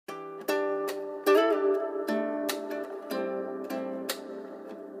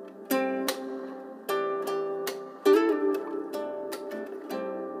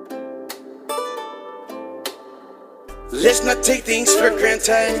Let's not take things for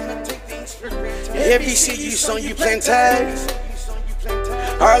granted. Every seed you sow, you planted.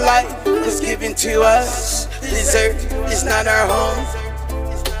 Our life is given to us. This earth is not our home.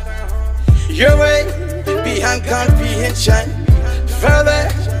 Your way beyond comprehension, further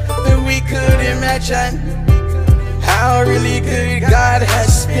than we could imagine. How really good God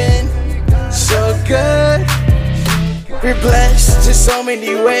has been, so good. We're blessed in so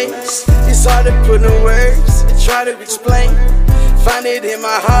many ways. It's hard to put in words and try to explain. Find it in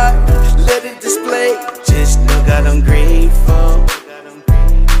my heart, let it display. Just know God, I'm grateful.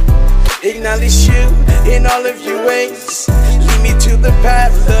 Acknowledge you in all of your ways. Lead me to the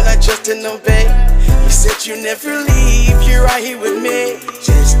path, Lord, I trust and obey. You said you never leave, you're right here with me.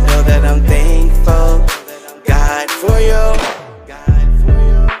 Just know that I'm thankful, God, for you.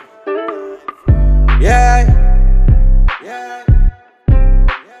 Yeah.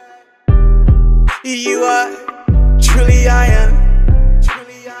 You are, truly I am.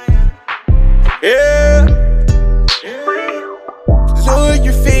 Yeah. Lord,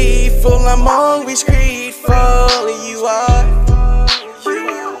 you're faithful, I'm always grateful. You are,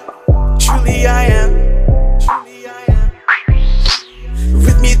 truly I am.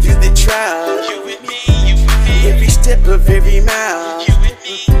 With me through the trial, every step of every mile.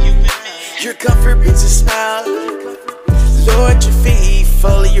 Your comfort brings a smile. Lord, you're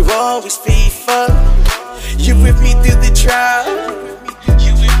faithful, you're always faithful. You're with me through the trial,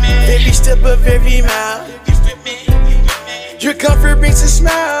 every step of every mile. Your comfort brings a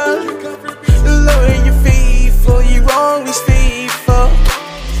smile. Lord, you're faithful, you're always faithful.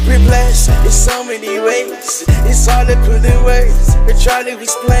 We're blessed in so many ways. It's hard to put in words or try to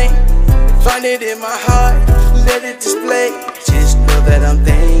explain. Find it in my heart, let it display. Just know that I'm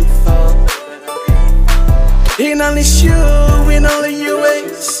thankful. Acknowledge you in all of your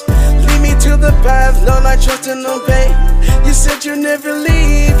ways. Lead me to the path, Lord, I trust and obey. You said you'll never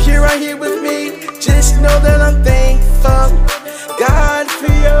leave, you're right here with me. Just know that I'm thankful, God,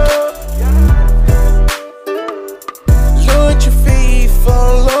 for you. Lord, you're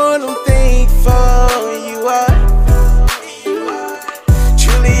faithful, Lord, I'm thankful. You are,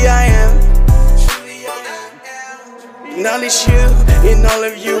 truly I am. Acknowledge you in all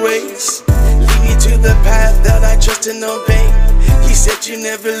of your ways. Lead me to the path that I trust and obey. He said you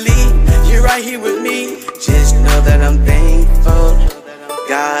never leave, you're right here with me. Just know that I'm thankful,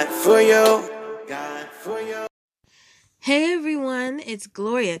 God, for you. Hey everyone, it's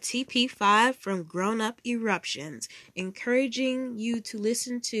Gloria TP5 from Grown Up Eruptions, encouraging you to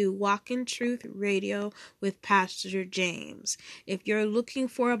listen to Walk in Truth Radio with Pastor James. If you're looking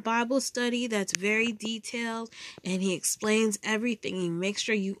for a Bible study that's very detailed and he explains everything, he makes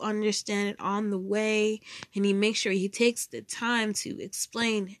sure you understand it on the way, and he makes sure he takes the time to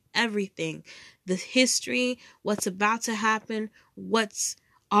explain everything, the history, what's about to happen, what's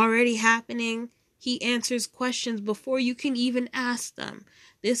already happening. He answers questions before you can even ask them.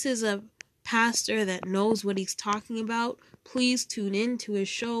 This is a pastor that knows what he's talking about. Please tune in to his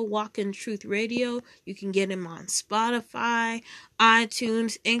show, Walk in Truth Radio. You can get him on Spotify,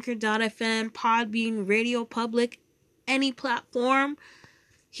 iTunes, Anchor.fm, Podbean, Radio Public, any platform.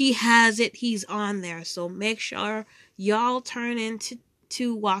 He has it. He's on there. So make sure y'all turn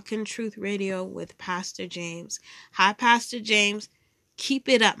into Walk in Truth Radio with Pastor James. Hi, Pastor James. Keep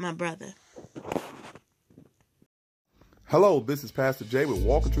it up, my brother. Hello, this is Pastor Jay with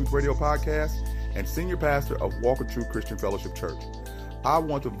Walk in Truth Radio Podcast and Senior Pastor of Walk in Truth Christian Fellowship Church. I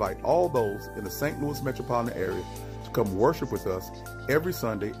want to invite all those in the St. Louis metropolitan area to come worship with us every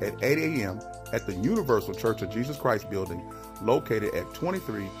Sunday at 8 a.m. at the Universal Church of Jesus Christ building located at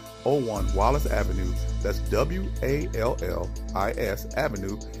 2301 Wallace Avenue. That's WALLIS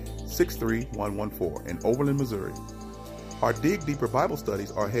Avenue, 63114 in Overland, Missouri. Our Dig Deeper Bible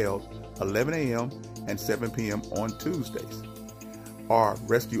studies are held 11 a.m. and 7 p.m. on Tuesdays. Our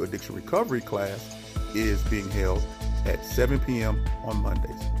Rescue Addiction Recovery class is being held at 7 p.m. on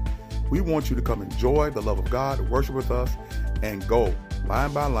Mondays. We want you to come enjoy the love of God, worship with us, and go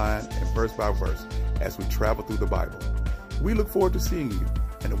line by line and verse by verse as we travel through the Bible. We look forward to seeing you,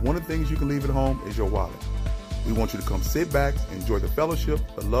 and one of the things you can leave at home is your wallet. We want you to come sit back, enjoy the fellowship,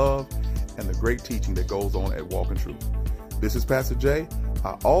 the love, and the great teaching that goes on at Walk in Truth. This is Pastor Jay.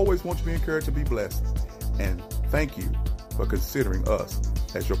 I always want you to be encouraged to be blessed. And thank you for considering us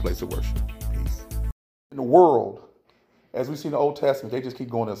as your place of worship. Peace. In the world, as we see in the Old Testament, they just keep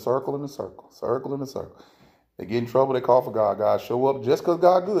going in a circle and a circle, circle and a circle. They get in trouble, they call for God. God show up just because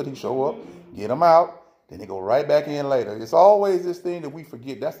God good. He show up, get them out, then they go right back in later. It's always this thing that we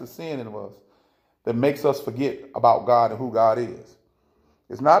forget. That's the sin in us that makes us forget about God and who God is.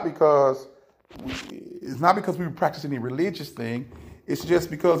 It's not because It's not because we practice any religious thing. It's just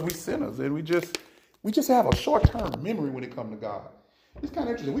because we sinners and we just have a short-term memory when it comes to God. It's kind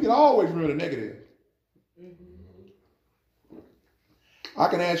of interesting. We can always remember the negative. I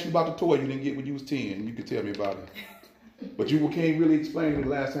can ask you about the toy you didn't get when you was 10, and you can tell me about it. But you can't really explain to me the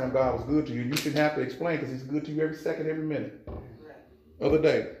last time God was good to you. You shouldn't have to explain because he's good to you every second, every minute of the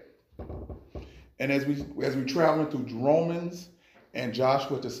day. And as we traveling through Romans and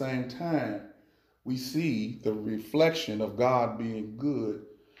Joshua at the same time, we see the reflection of God being good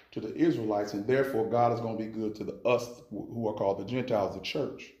to the Israelites, and therefore God is going to be good to us who are called the Gentiles, the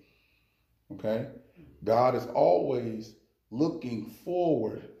church. Okay? God is always looking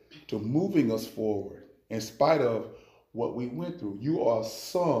forward to moving us forward in spite of what we went through. You are a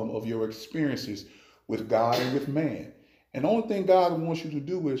sum of your experiences with God and with man. And the only thing God wants you to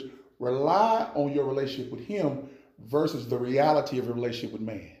do is rely on your relationship with him versus the reality of your relationship with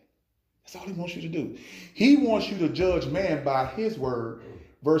man. That's all he wants you to do. He wants you to judge man by his word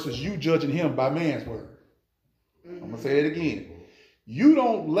versus you judging him by man's word. I'm going to say it again. You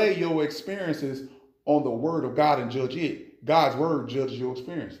don't lay your experiences on the word of God and judge it. God's word judges your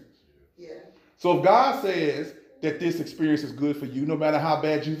experiences. Yeah. So if God says that this experience is good for you, no matter how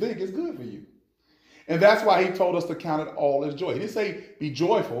bad you think, it's good for you. And that's why he told us to count it all as joy. He didn't say be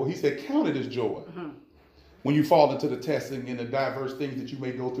joyful. He said count it as joy. When you fall into the testing and the diverse things that you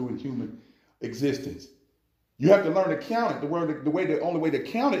may go through in human existence. You have to learn to count it. The only way to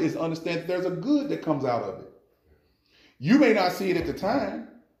count it is to understand that there's a good that comes out of it. You may not see it at the time,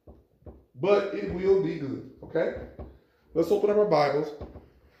 but it will be good. Okay? Let's open up our Bibles.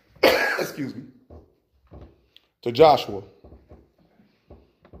 Excuse me. To Joshua.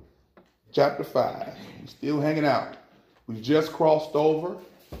 Chapter 5. We're still hanging out. We've just crossed over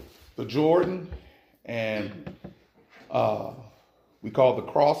the Jordan, and we call the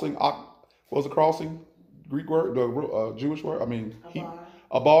crossing. What was the crossing? Greek word, the Jewish word.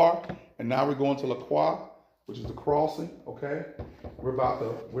 Abar. And now we're going to Laqua, which is the crossing. Okay, we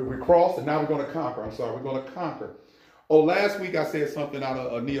crossed, and now we're going to conquer. We're going to conquer. Oh, last week I said something out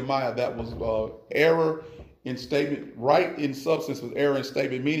of Nehemiah that was error in statement, right in substance was error in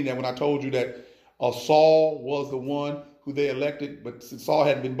statement, meaning that when I told you that Saul was the one who they elected, but Saul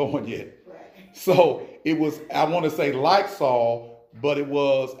hadn't been born yet. Right. So it was, I want to say like Saul, but it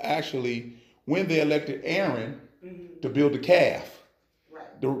was actually when they elected Aaron to build the calf,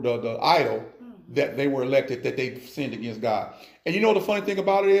 right, the idol, that they were elected, that they sinned against God. And you know the funny thing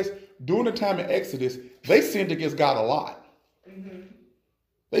about it is, during the time in Exodus, they sinned against God a lot.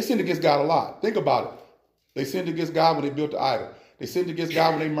 They sinned against God a lot. Think about it. They sinned against God when they built the idol. They sinned against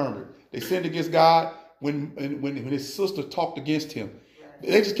God when they murmured. They sinned against God when his sister talked against him.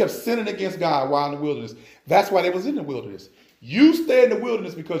 They just kept sinning against God while in the wilderness. That's why they was in the wilderness. You stay in the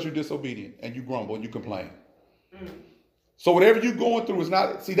wilderness because you're disobedient and you grumble and you complain. So whatever you're going through is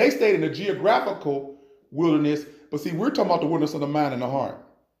not, see, they stayed in the geographical wilderness, but see, we're talking about the wilderness of the mind and the heart.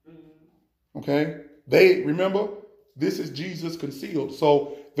 Okay? Remember, this is Jesus concealed.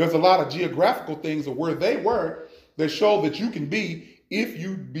 So there's a lot of geographical things of where they were that show that you can be if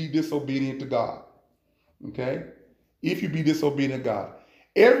you be disobedient to God. Okay? If you be disobedient to God.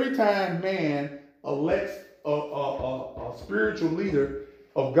 Every time man elects a spiritual leader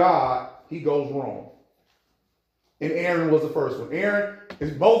of God, he goes wrong. And Aaron was the first one. Aaron,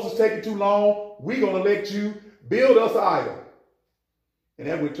 is Moses taking too long? We're going to let you build us an idol. And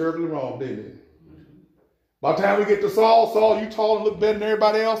that went terribly wrong, didn't it? By the time we get to Saul, you tall and look better than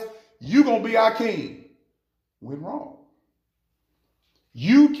everybody else. You're going to be our king. Went wrong.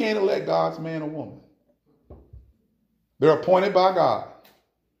 You can't elect God's man or woman. They're appointed by God.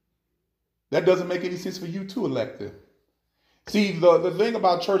 That doesn't make any sense for you to elect them. See, the thing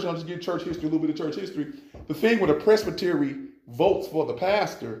about church, and I'll just give church history, a little bit of church history. The thing with a presbytery votes for the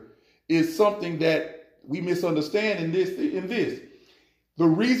pastor is something that we misunderstand in this. The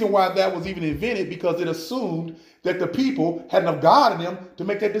reason why that was even invented because it assumed that the people had enough God in them to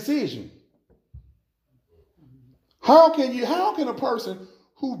make that decision. How can a person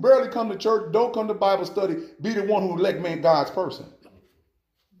who barely come to church, don't come to Bible study, be the one who elect God's person?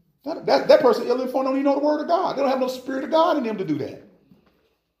 That person ill-informed, don't even know the word of God. They don't have no spirit of God in them to do that.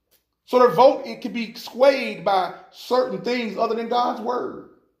 So their vote, it can be swayed by certain things other than God's word.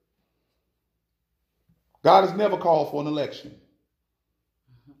 God has never called for an election.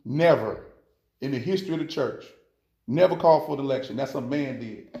 Never. In the history of the church. Never called for an election. That's what man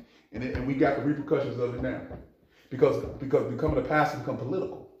did. And we got the repercussions of it now. Because becoming a pastor become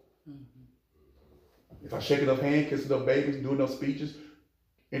political. If I shake enough hands, kiss enough babies, do enough speeches,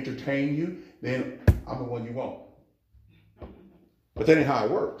 entertain you, then I'm the one you want. But that ain't how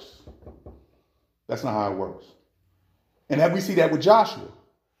it works. That's not how it works. And we see that with Joshua.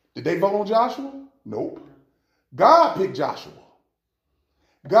 Did they vote on Joshua? Nope. God picked Joshua.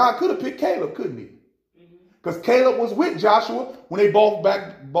 God could have picked Caleb, couldn't he? Because Caleb was with Joshua when they both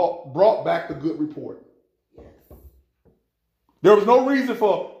brought back the good report. There was no reason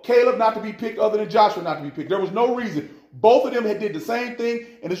for Caleb not to be picked other than Joshua not to be picked. There was no reason. Both of them had did the same thing.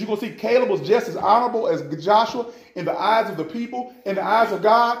 And as you're going to see, Caleb was just as honorable as Joshua in the eyes of the people, in the eyes of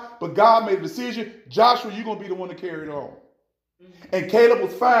God. But God made a decision. Joshua, you're going to be the one to carry it on. And Caleb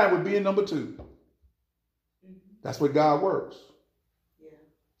was fine with being number 2. That's what God works.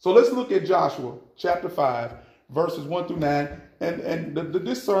 So let's look at Joshua chapter 5, verses 1 through 9. And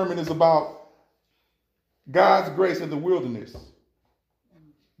this sermon is about God's grace in the wilderness.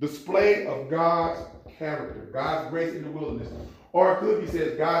 Display of God's character. God's grace in the wilderness. Or it could be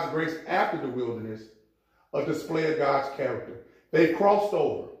said God's grace after the wilderness. A display of God's character. They crossed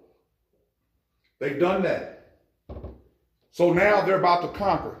over. They've done that. So now they're about to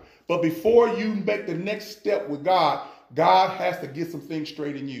conquer. But before you make the next step with God, God has to get some things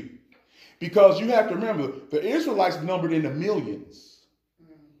straight in you. Because you have to remember, the Israelites numbered in the millions.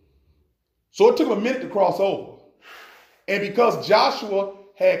 So it took them a minute to cross over. And because Joshua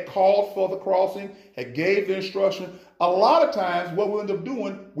had called for the crossing, had gave the instruction, a lot of times what we'll end up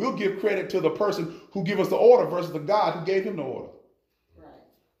doing, we'll give credit to the person who gave us the order versus the God who gave him the order.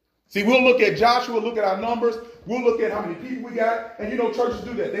 See, we'll look at Joshua, look at our numbers. We'll look at how many people we got. And you know, churches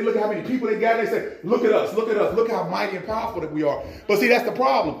do that. They look at how many people they got. And they say, look at us, look how mighty and powerful that we are. But see, that's the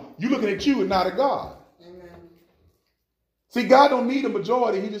problem. You're looking at you and not at God. Amen. See, God don't need a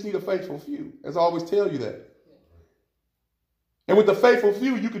majority. He just needs a faithful few. As I always tell you that. And with the faithful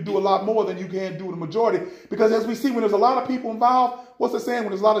few, you can do a lot more than you can do with the majority. Because as we see, when there's a lot of people involved, what's the saying? When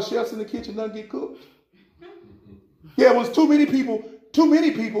there's a lot of chefs in the kitchen, nothing get cooked. Yeah, when it's too many people,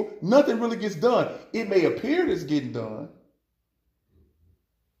 nothing really gets done. It may appear it's getting done,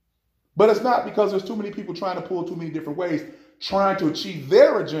 but it's not, because there's too many people trying to pull too many different ways, trying to achieve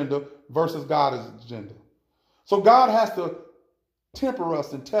their agenda versus God's agenda. So God has to temper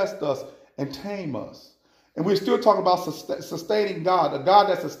us and test us and tame us. And we're still talking about sustaining God, a God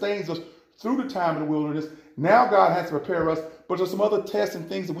that sustains us through the time of the wilderness. Now God has to prepare us, but there's some other tests and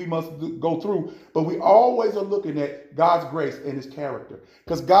things that we must go through. But we always are looking at God's grace and his character,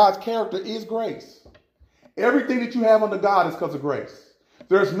 because God's character is grace. Everything that you have under God is because of grace.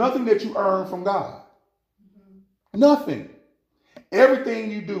 There's nothing that you earn from God. Nothing. Everything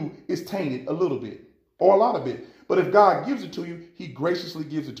you do is tainted a little bit or a lot of it. But if God gives it to you, he graciously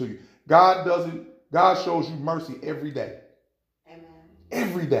gives it to you. God shows you mercy every day. Amen.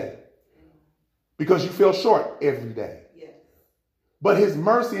 Every day. Because you fell short every day. Yes. But his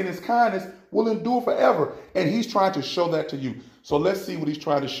mercy and his kindness will endure forever. And he's trying to show that to you. So let's see what he's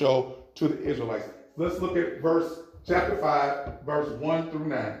trying to show to the Israelites. Let's look at chapter 5, verse 1 through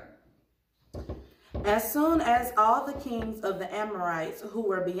 9. As soon as all the kings of the Amorites who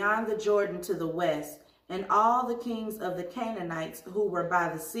were beyond the Jordan to the west, and all the kings of the Canaanites who were by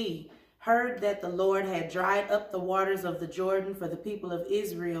the sea, heard that the Lord had dried up the waters of the Jordan for the people of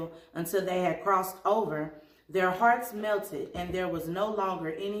Israel until they had crossed over, their hearts melted, and there was no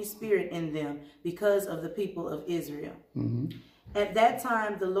longer any spirit in them because of the people of Israel. Mm-hmm. At that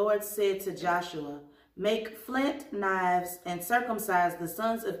time the Lord said to Joshua, "Make flint knives and circumcise the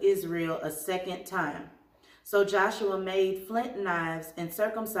sons of Israel a second time." So Joshua made flint knives and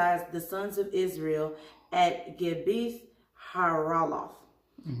circumcised the sons of Israel at Gibeath Haraloth.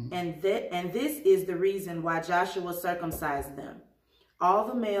 Mm-hmm. And this is the reason why Joshua circumcised them. All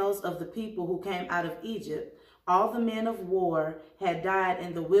the males of the people who came out of Egypt, all the men of war, had died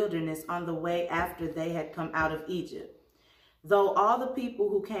in the wilderness on the way after they had come out of Egypt. Though all the people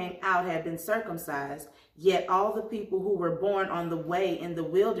who came out had been circumcised, yet all the people who were born on the way in the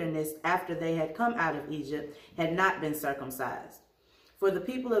wilderness after they had come out of Egypt had not been circumcised. For the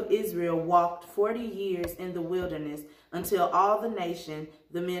people of Israel walked 40 years in the wilderness until all the nation,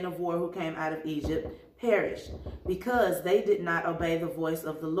 the men of war who came out of Egypt, perished, because they did not obey the voice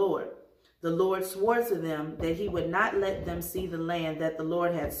of the Lord. The Lord swore to them that he would not let them see the land that the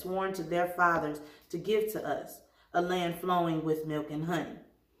Lord had sworn to their fathers to give to us, a land flowing with milk and honey.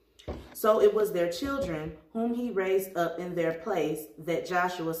 So it was their children whom he raised up in their place that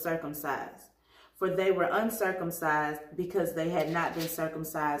Joshua circumcised. For they were uncircumcised because they had not been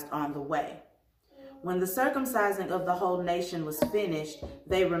circumcised on the way. When the circumcising of the whole nation was finished,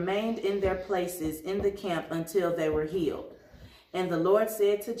 they remained in their places in the camp until they were healed. And the Lord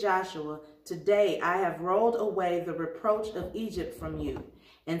said to Joshua, "Today I have rolled away the reproach of Egypt from you."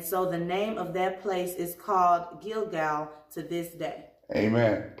 And so the name of that place is called Gilgal to this day.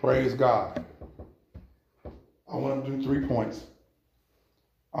 Amen. Praise God. I want to do 3 points.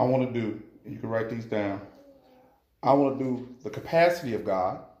 I want to do, and you can write these down. I want to do the capacity of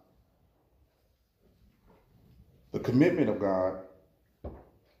God, the commitment of God,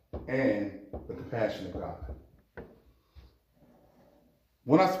 and the compassion of God.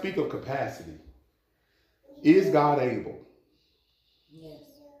 When I speak of capacity, is God able? Yes.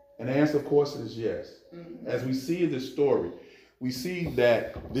 And the answer, of course, is yes. Mm-hmm. As we see in this story, we see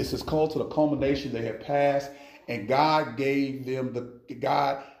that this is called to the culmination. They have passed, and God gave them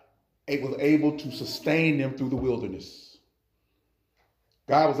God was able to sustain them through the wilderness.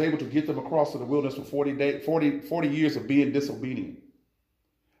 God was able to get them across to the wilderness for 40 years of being disobedient.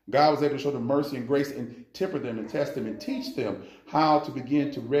 God was able to show them mercy and grace and temper them and test them and teach them how to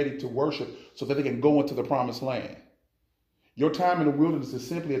begin to ready to worship so that they can go into the promised land. Your time in the wilderness is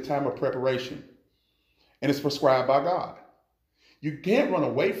simply a time of preparation, and it's prescribed by God. You can't run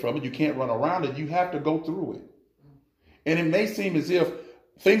away from it. You can't run around it. You have to go through it. And it may seem as if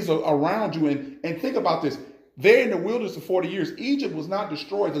things are around you. And think about this. They're in the wilderness for 40 years. Egypt was not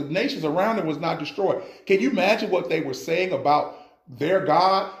destroyed. The nations around them was not destroyed. Can you imagine what they were saying about their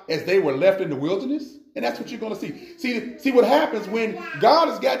God as they were left in the wilderness? And that's what you're going to see. See what happens when God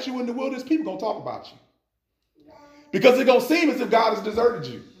has got you in the wilderness. People are going to talk about you. Because it's going to seem as if God has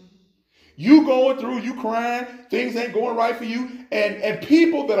deserted you. You going through, you crying, things ain't going right for you. And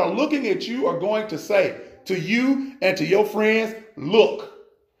people that are looking at you are going to say to you and to your friends, look,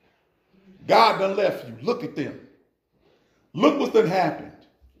 God done left you. Look at them. Look what's done happened.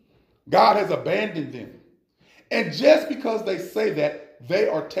 God has abandoned them. And just because they say that, they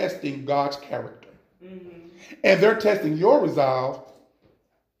are testing God's character. Mm-hmm. And they're testing your resolve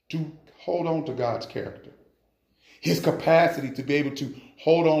to hold on to God's character. His capacity to be able to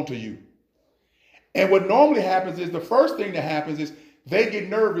hold on to you. And what normally happens is, the first thing that happens is they get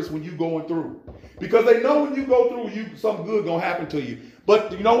nervous when you're going through. Because they know when you go through, something good going to happen to you.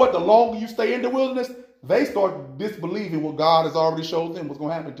 But you know what? The longer you stay in the wilderness, they start disbelieving what God has already showed them what's going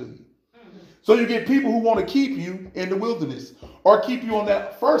to happen to you. Mm-hmm. So you get people who want to keep you in the wilderness, or keep you on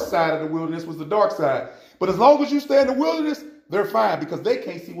that first side of the wilderness, was the dark side. But as long as you stay in the wilderness, they're fine because they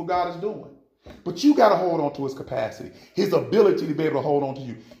can't see what God is doing. But you got to hold on to his capacity, his ability to be able to hold on to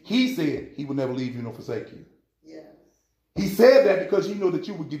you. He said he would never leave you nor forsake you. Yes. He said that because he knew that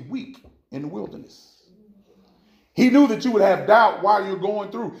you would get weak in the wilderness. He knew that you would have doubt while you're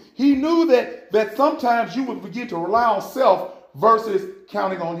going through. He knew that sometimes you would begin to rely on self versus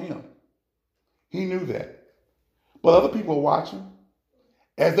counting on him. He knew that. But other people are watching.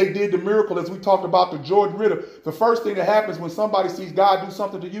 As they did the miracle, as we talked about the Jordan River, the first thing that happens when somebody sees God do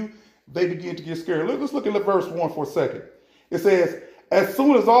something to you, they begin to get scared. Let's look at verse 1 for a second. It says, as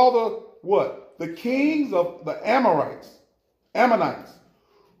soon as all the kings of the Ammonites,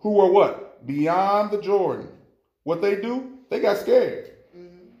 who were what? Beyond the Jordan. What they do? They got scared.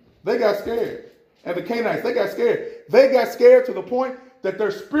 Mm-hmm. They got scared. And the Canaanites, they got scared. They got scared to the point that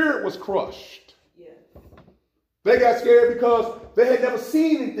their spirit was crushed. Yeah. They got scared because they had never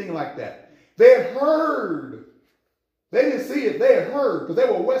seen anything like that. They had heard. They didn't see it. They had heard, because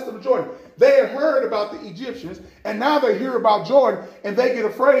they were west of the Jordan. They had heard about the Egyptians, and now they hear about Jordan, and they get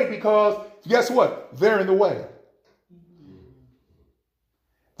afraid because, guess what? They're in the way. Mm-hmm.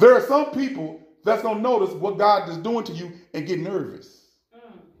 There are some people that's going to notice what God is doing to you and get nervous.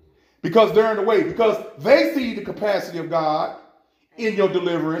 Because they're in the way. Because they see the capacity of God in your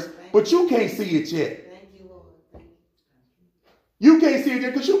deliverance, but you can't see it yet. Thank you, Lord. Thank you can't see it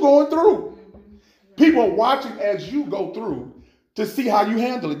yet because you're going through. People are watching as you go through to see how you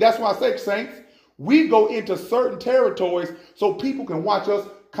handle it. That's why I say, saints, we go into certain territories so people can watch us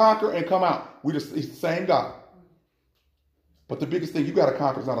conquer and come out. It's the same God. But the biggest thing you got to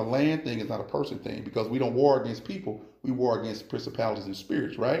conquer is not a land thing, it's not a person thing, because we don't war against people. We war against principalities and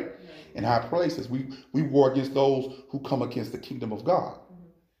spirits, right? In high places. We war against those who come against the kingdom of God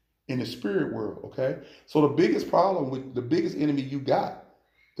in the spirit world, okay? So the biggest problem with the biggest enemy you got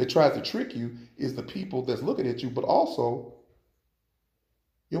that tries to trick you is the people that's looking at you, but also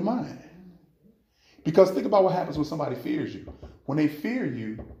your mind. Because think about what happens when somebody fears you. When they fear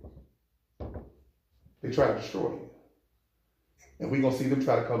you, they try to destroy you. And we're going to see them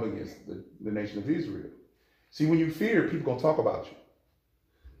try to come against the nation of Israel. See, when you fear, people going to talk about you.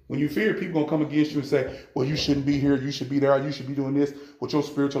 When you fear, people going to come against you and say, well, you shouldn't be here. You should be there. You should be doing this. With your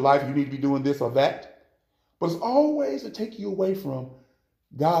spiritual life, you need to be doing this or that. But it's always to take you away from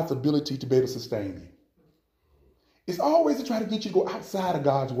God's ability to be able to sustain you. It's always to try to get you to go outside of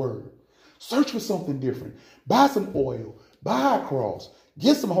God's word. Search for something different. Buy some oil. Buy a cross.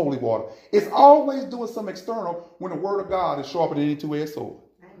 Get some holy water. It's always doing some external when the word of God is sharper than any two-edged sword.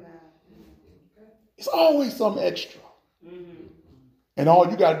 It's always something extra. And all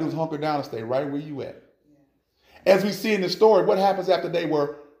you got to do is hunker down and stay right where you at. As we see in the story, what happens after they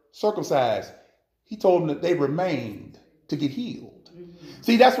were circumcised? He told them that they remained to get healed.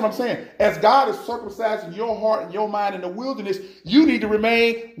 See, that's what I'm saying. As God is circumcising your heart and your mind in the wilderness, you need to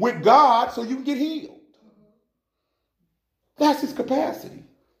remain with God so you can get healed. That's his capacity.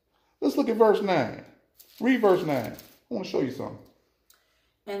 Let's look at verse 9. Read verse 9. I want to show you something.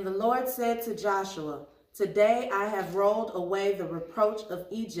 And the Lord said to Joshua, today I have rolled away the reproach of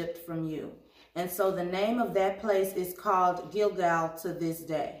Egypt from you. And so the name of that place is called Gilgal to this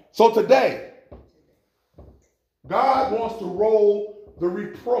day. So today, God wants to roll the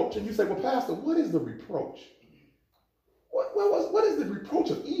reproach. And you say, well, Pastor, what is the reproach? What is the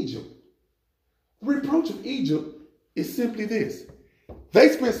reproach of Egypt? The reproach of Egypt is simply this. They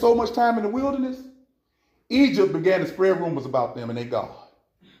spent so much time in the wilderness, Egypt began to spread rumors about them and their God.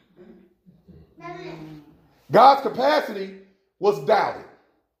 God's capacity was doubted.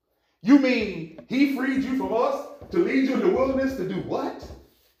 You mean he freed you from us to lead you in the wilderness to do what?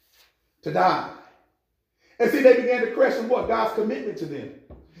 To die. And see, they began to question what? God's commitment to them.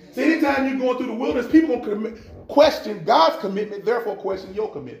 See, anytime you're going through the wilderness, people going to question God's commitment, therefore question your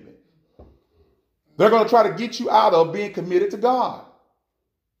commitment. They're going to try to get you out of being committed to God.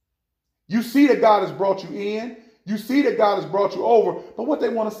 You see that God has brought you in. You see that God has brought you over. But what they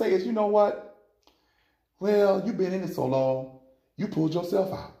want to say is, you know what? Well, you've been in it so long, you pulled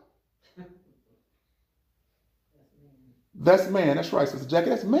yourself out. That's man. That's right, Sister Jackie.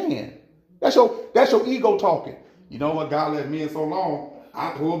 That's man. That's your ego talking. You know what? God left me in so long,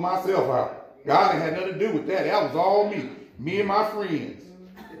 I pulled myself out. God ain't had nothing to do with that. That was all me. Me and my friends.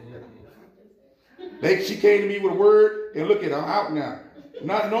 She came to me with a word, and look at her, I'm out now.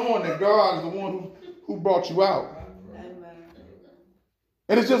 Not knowing that God is the one who brought you out.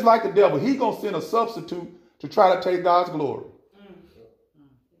 And it's just like the devil. He's going to send a substitute to try to take God's glory.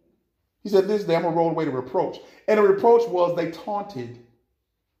 He said, this day I'm going to roll away the reproach. And the reproach was they taunted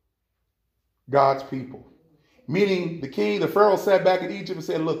God's people. Meaning the Pharaoh sat back in Egypt and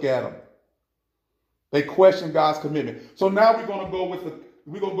said, look at them. They questioned God's commitment. So now we're going to go with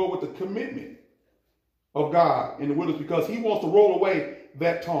the commitment of God in the wilderness, because he wants to roll away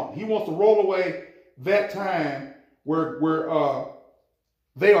that taunt. He wants to roll away that time where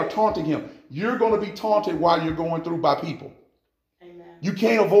they are taunting him. You're going to be taunted while you're going through by people. Amen. You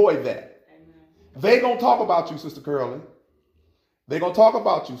can't avoid that. Amen. They're going to talk about you, Sister Curly. They're going to talk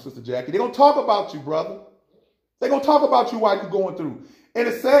about you, Sister Jackie. They're going to talk about you, brother. They're going to talk about you while you're going through. And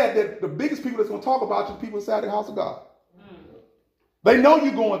it's sad that the biggest people that's going to talk about you are people inside the house of God. They know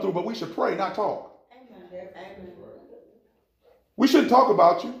you're going through, but we should pray, not talk. Amen. We shouldn't talk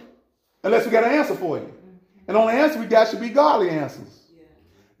about you unless we got an answer for you. And the only answer we got should be godly answers,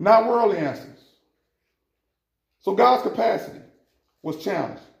 not worldly answers. So God's capacity was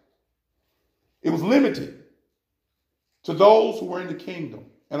challenged. It was limited to those who were in the kingdom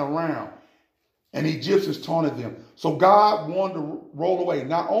and around. And the Egyptians taunted them. So God wanted to roll away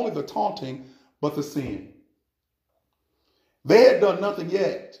not only the taunting, but the sin. They had done nothing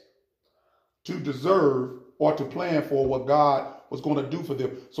yet to deserve or to plan for what God was going to do for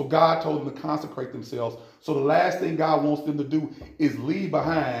them. So God told them to consecrate themselves. So the last thing God wants them to do is leave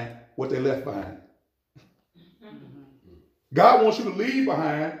behind what they left behind. God wants you to leave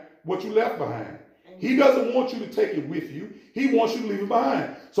behind what you left behind. He doesn't want you to take it with you. He wants you to leave it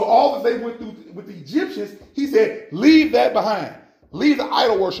behind. So all that they went through with the Egyptians, he said, leave that behind. Leave the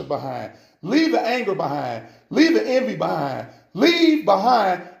idol worship behind. Leave the anger behind. Leave the envy behind. Leave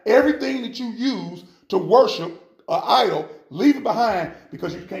behind everything that you use to worship an idol. Leave it behind,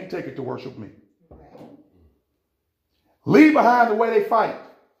 because you can't take it to worship me. Leave behind the way they fight,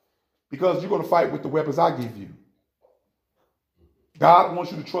 because you're going to fight with the weapons I give you. God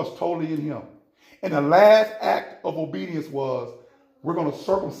wants you to trust totally in him. And the last act of obedience was, we're going to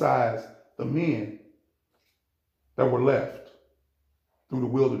circumcise the men that were left through the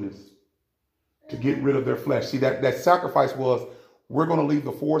wilderness to get rid of their flesh. See, that sacrifice was, we're going to leave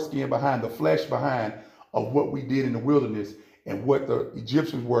the foreskin behind, the flesh behind of what we did in the wilderness and what the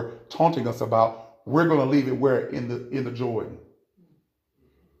Egyptians were taunting us about. We're going to leave it where? In the Jordan.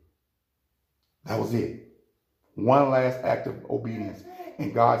 That was it. One last act of obedience.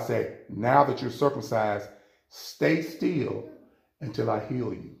 And God said, now that you're circumcised, stay still until I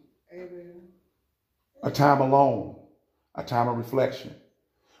heal you. Amen. A time alone, a time of reflection.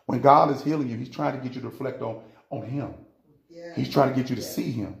 When God is healing you, he's trying to get you to reflect on him. Yeah. He's trying to get you to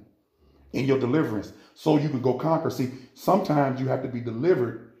see him in your deliverance so you can go conquer. See, sometimes you have to be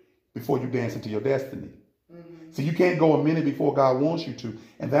delivered before you dance into your destiny. Mm-hmm. So you can't go a minute before God wants you to.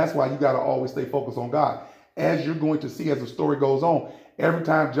 And that's why you got to always stay focused on God. As you're going to see as the story goes on, every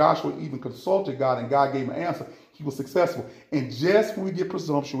time Joshua even consulted God and God gave him an answer, he was successful. And just when we get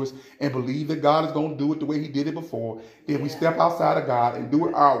presumptuous and believe that God is going to do it the way he did it before, then we step outside of God and do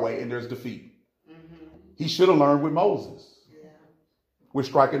it our way, and there's defeat. He should have learned with Moses. We're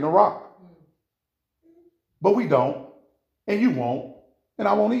striking the rock. But we don't. And you won't. And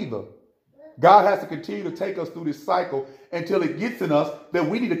I won't either. God has to continue to take us through this cycle until it gets in us that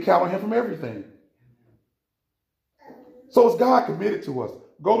we need to count on him from everything. So is God committed to us?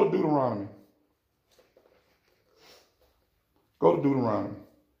 Go to Deuteronomy. Go to Deuteronomy.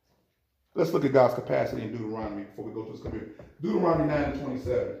 Let's look at God's capacity in Deuteronomy before we go to his commitment. Deuteronomy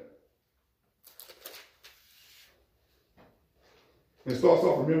 9:27. It starts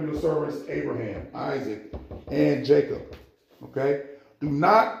off, remember the servants Abraham, Isaac, and Jacob. Okay? Do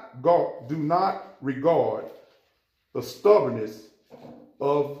not regard the stubbornness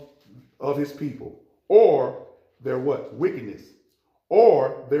of his people, or their what? Wickedness,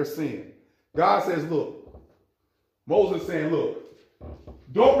 or their sin. God says, look, Moses is saying, look,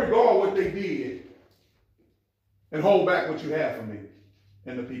 don't regard what they did and hold back what you have from me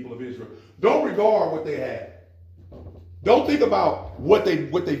and the people of Israel. Don't regard what they had. Don't think about what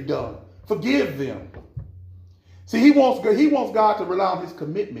they've done. Forgive them. See, he wants God to rely on his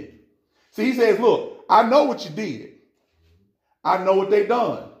commitment. See, he says, look, I know what you did. I know what they've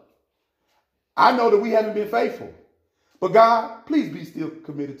done. I know that we haven't been faithful. But God, please be still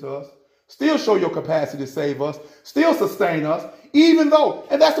committed to us. Still show your capacity to save us. Still sustain us. Even though,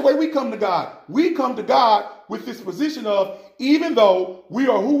 and that's the way we come to God. We come to God with this position of, even though we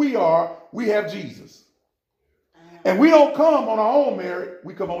are who we are, we have Jesus. And we don't come on our own merit.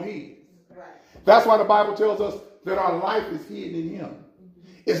 We come on his. That's why the Bible tells us that our life is hidden in him.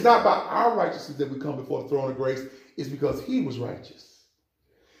 It's not by our righteousness that we come before the throne of grace. It's because he was righteous.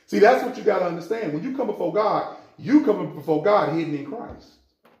 See, that's what you got to understand. When you come before God, you come before God hidden in Christ.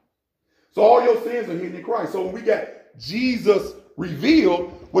 So all your sins are hidden in Christ. So when we got Jesus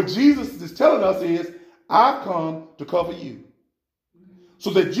revealed, what Jesus is telling us is, I've come to cover you so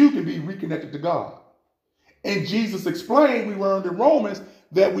that you can be reconnected to God. And Jesus explained, we learned in Romans,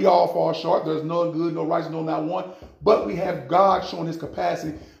 that we all fall short. There's none good, no righteous, no not one. But we have God showing his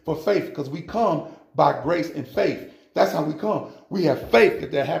capacity for faith, because we come by grace and faith. That's how we come. We have faith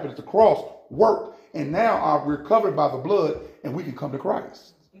that happened at the cross, worked, and now we're covered by the blood, and we can come to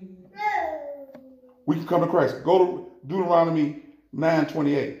Christ. We can come to Christ. Go to Deuteronomy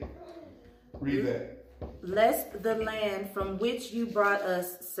 9:28. Read that. Lest the land from which you brought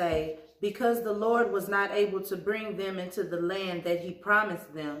us say, because the Lord was not able to bring them into the land that he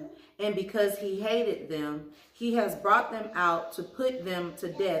promised them, and because he hated them, he has brought them out to put them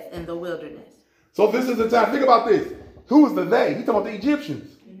to death in the wilderness. So this is the time. Think about this. Who is the they? He's talking about the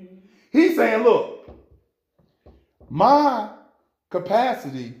Egyptians. He's saying, look, my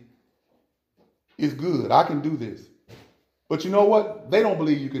capacity is good. I can do this. But you know what? They don't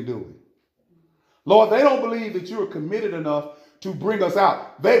believe you can do it. Lord, they don't believe that you are committed enough to bring us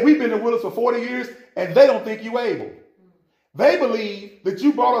out. We've been in the wilderness for 40 years, and they don't think you're able. They believe that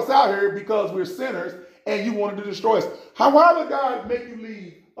you brought us out here because we're sinners, and you wanted to destroy us. However, God make you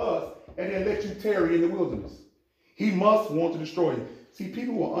leave us and then let you tarry in the wilderness. He must want to destroy you. See,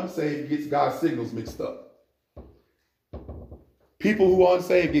 people who are unsaved get God's signals mixed up. People who are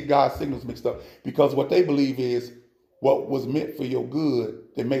unsaved get God's signals mixed up because what they believe is what was meant for your good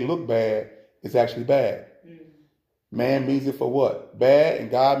that may look bad is actually bad. Man means it for what? Bad, and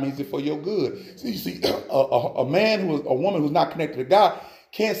God means it for your good. So you see, a woman who's not connected to God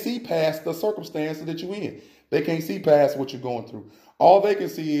can't see past the circumstances that you're in. They can't see past what you're going through. All they can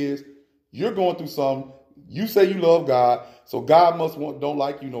see is you're going through something. You say you love God, so God don't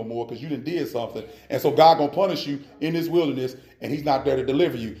like you no more because you did something. And so God gonna punish you in this wilderness, and he's not there to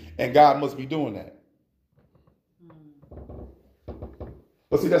deliver you. And God must be doing that.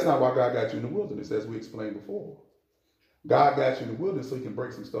 But see, that's not why God got you in the wilderness, as we explained before. God got you in the wilderness so he can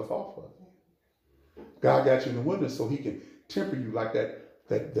break some stuff off of you. God got you in the wilderness so he can temper you like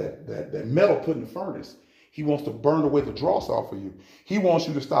that metal put in the furnace. He wants to burn away the dross off of you. He wants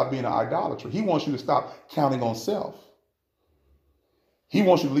you to stop being an idolater. He wants you to stop counting on self. He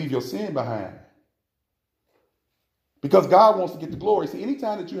wants you to leave your sin behind. Because God wants to get the glory. See,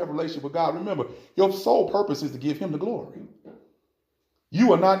 anytime that you have a relationship with God, remember, your sole purpose is to give him the glory.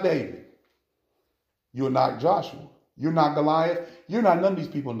 You are not David. You are not Joshua. You're not Goliath. You're not none of these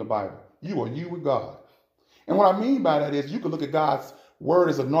people in the Bible. You are you with God. And what I mean by that is you can look at God's word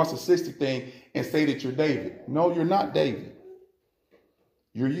as a narcissistic thing and say that you're David. No, you're not David.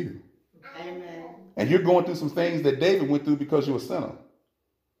 You're you. Amen. And you're going through some things that David went through because you're a sinner.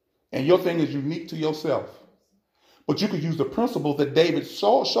 And your thing is unique to yourself. But you could use the principles that David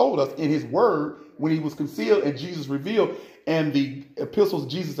showed us in his word when he was concealed and Jesus revealed, and the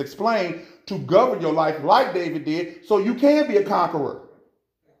epistles Jesus explained, to govern your life like David did, so you can be a conqueror.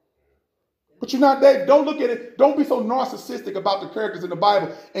 But you're not David. Don't look at it. Don't be so narcissistic about the characters in the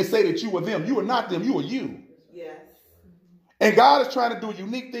Bible and say that you were them. You are not them. You are you. Yes. And God is trying to do a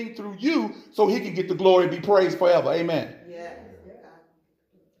unique thing through you so he can get the glory and be praised forever. Amen. Yes.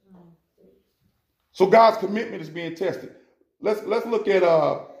 So God's commitment is being tested. Let's look at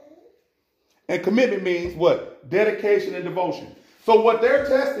and commitment means what? Dedication and devotion. So what they're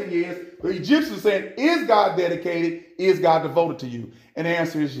testing is, the Egyptians are saying, is God dedicated? Is God devoted to you? And the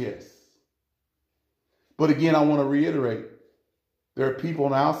answer is yes. But again, I want to reiterate, there are people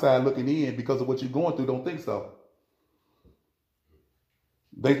on the outside looking in because of what you're going through don't think so.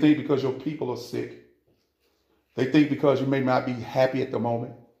 They think because your people are sick. They think because you may not be happy at the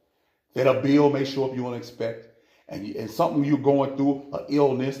moment, that a bill may show up you won't expect, and something you're going through, an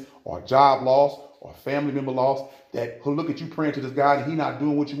illness or a job loss or a family member loss, that he'll look at you praying to this God and he not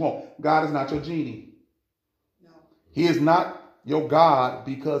doing what you want. God is not your genie. No. He is not your God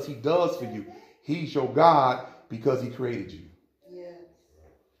because he does for you. He's your God because he created you. Yes.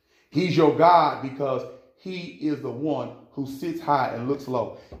 He's your God because he is the one who sits high and looks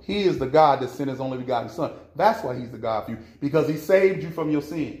low. He is the God that sent his only begotten son. That's why he's the God for you, because he saved you from your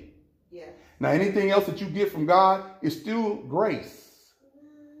sin. Yes. Now, anything else that you get from God is still grace.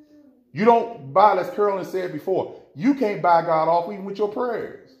 You don't buy, as Carolyn said before, you can't buy God off even with your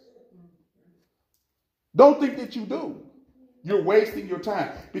prayers. Don't think that you do. You're wasting your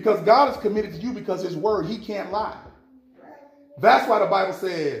time, because God is committed to you because his word, he can't lie. That's why the Bible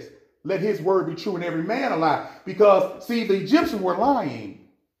says, let his word be true and every man a lie. Because, see, the Egyptians were lying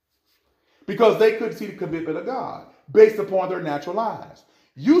because they couldn't see the commitment of God based upon their natural lives.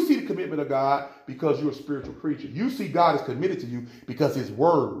 You see the commitment of God because you're a spiritual creature. You see God is committed to you because his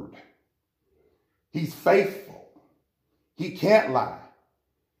word. He's faithful. He can't lie.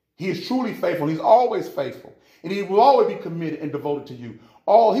 He is truly faithful. He's always faithful. And he will always be committed and devoted to you.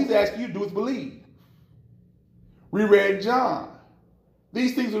 All he's asking you to do is believe. We read John.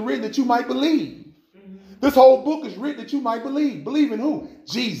 These things are written that you might believe. Mm-hmm. This whole book is written that you might believe. Believe in who?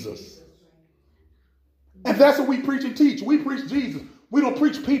 Jesus. And that's what we preach and teach. We preach Jesus. We don't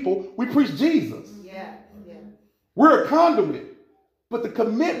preach people. We preach Jesus. Yeah. Yeah. We're a conduit. But the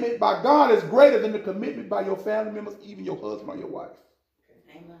commitment by God is greater than the commitment by your family members, even your husband or your wife.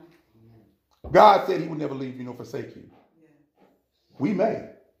 Amen. God said he would never leave you nor forsake you. Yeah. We may.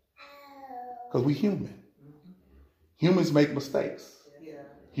 Because we're human. Humans make mistakes. Yeah.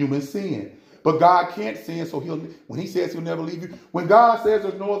 Humans sin. But God can't sin, so when he says he'll never leave you, when God says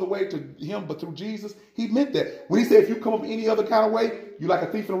there's no other way to him but through Jesus, he meant that. When he said if you come up any other kind of way, you're like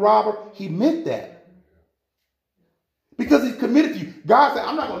a thief and a robber, he meant that. Because he's committed to you. God said,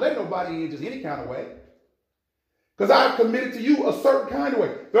 I'm not going to let nobody in just any kind of way. Because I've committed to you a certain kind of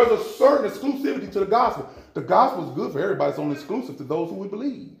way. There's a certain exclusivity to the gospel. The gospel is good for everybody. It's only exclusive to those who would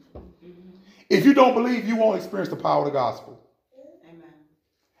believe. If you don't believe, you won't experience the power of the gospel. Amen.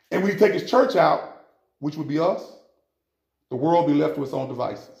 And when you take his church out, which would be us, the world will be left to its own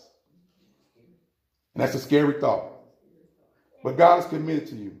devices. And that's a scary thought. But God is committed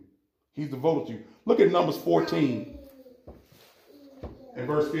to you. He's devoted to you. Look at Numbers 14 and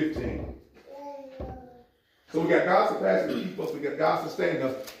verse 15. So we got God's capacity to keep us. We got God sustaining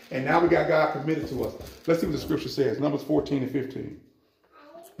us. And now we got God committed to us. Let's see what the scripture says. Numbers 14 and 15.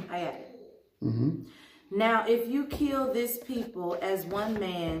 I have it. Mm-hmm. Now, if you kill this people as one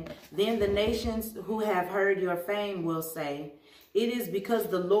man, then the nations who have heard your fame will say, it is because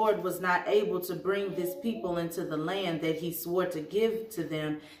the Lord was not able to bring this people into the land that he swore to give to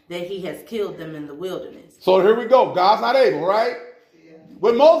them, that he has killed them in the wilderness. So here we go. God's not able, right? Yeah.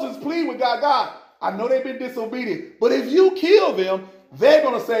 When Moses pleaded with God, I know they've been disobedient, but if you kill them, they're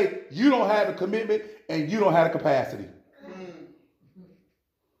going to say you don't have the commitment and you don't have the capacity.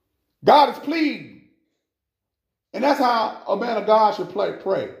 God is pleading. And that's how a man of God should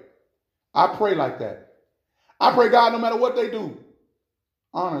pray. I pray like that. I pray, God, no matter what they do,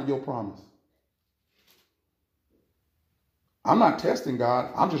 honor your promise. I'm not testing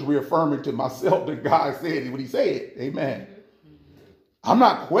God. I'm just reaffirming to myself that God said what he said. Amen. I'm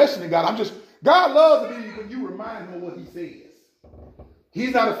not questioning God. God loves it when you remind him of what he says.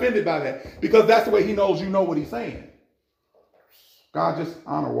 He's not offended by that because that's the way he knows you know what he's saying. God, just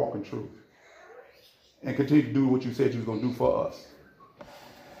honor, walk in truth, and continue to do what you said you was going to do for us.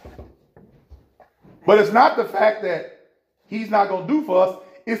 But it's not the fact that he's not going to do for us.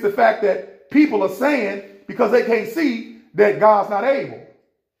 It's the fact that people are saying because they can't see that God's not able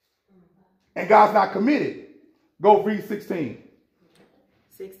and God's not committed. Go read 16.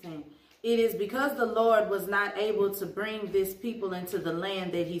 16. It is because the Lord was not able to bring this people into the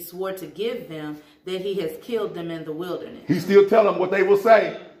land that he swore to give them that he has killed them in the wilderness. He's still telling them what they will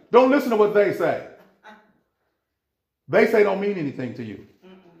say. Don't listen to what they say. They say don't mean anything to you.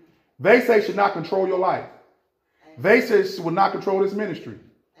 They say should not control your life. They say will not control this ministry.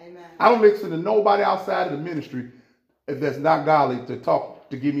 Amen. I don't listen to nobody outside of the ministry if that's not godly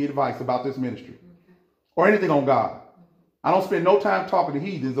to give me advice about this ministry or anything on God. I don't spend no time talking to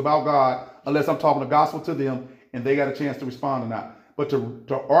heathens about God unless I'm talking the gospel to them and they got a chance to respond or not. But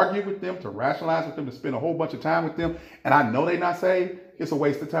to argue with them, to rationalize with them, to spend a whole bunch of time with them, and I know they're not saved, it's a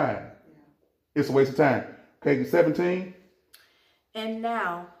waste of time. It's a waste of time. Okay, 17. And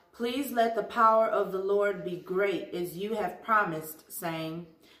now, please let the power of the Lord be great as you have promised, saying,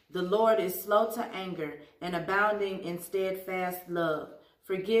 the Lord is slow to anger and abounding in steadfast love,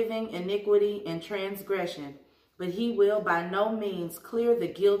 forgiving iniquity and transgression. But he will by no means clear the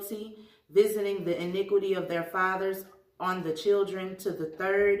guilty, visiting the iniquity of their fathers on the children to the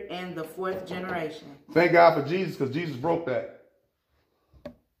third and the fourth generation. Thank God for Jesus, because Jesus broke that.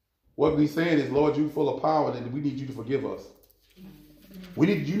 What he's saying is, Lord, you full of power, and we need you to forgive us. You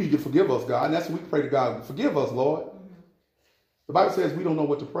need to forgive us, God. And that's what we pray to God. Forgive us, Lord. The Bible says we don't know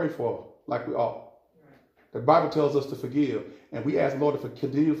what to pray for like we ought. The Bible tells us to forgive. And we ask the Lord to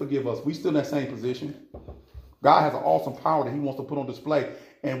continue to forgive us. We still in that same position. God has an awesome power that he wants to put on display.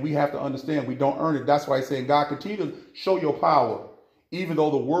 And we have to understand we don't earn it. That's why he's saying, God, continue to show your power. Even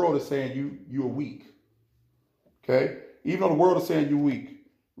though the world is saying you're weak. Okay? Even though the world is saying you're weak.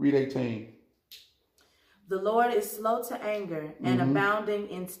 Read 18. The Lord is slow to anger and abounding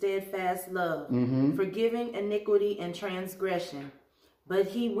in steadfast love, forgiving iniquity and transgression. But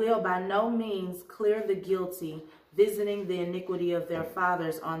he will by no means clear the guilty, visiting the iniquity of their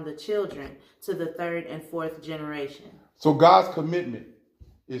fathers on the children to the third and fourth generation. So God's commitment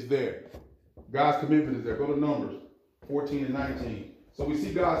is there. God's commitment is there. Go to Numbers 14 and 19. So we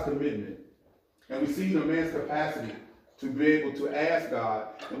see God's commitment. And we see the man's capacity to be able to ask God.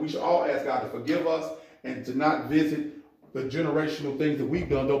 And we should all ask God to forgive us and to not visit the generational things that we've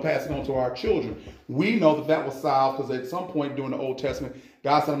done. Don't pass it on to our children. We know that was solved because at some point during the Old Testament,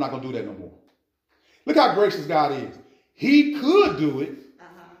 God said, I'm not going to do that no more. Look how gracious God is. He could do it.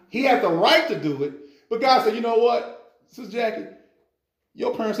 He had the right to do it. But God said, you know what, Sister Jackie,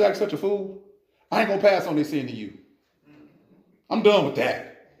 your parents act such a fool. I ain't going to pass on this sin to you. I'm done with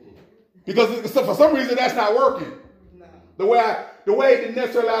that. Because for some reason, that's not working. The way it didn't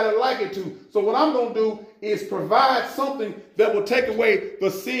necessarily like it to. So what I'm going to do is provide something that will take away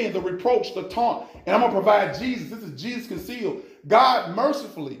the sin, the reproach, the taunt. And I'm going to provide Jesus. This is Jesus concealed. God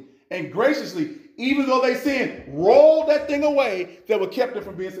mercifully and graciously, even though they sinned, rolled that thing away that would kept them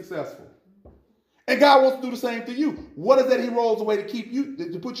from being successful. And God wants to do the same to you. What is that he rolls away to keep you,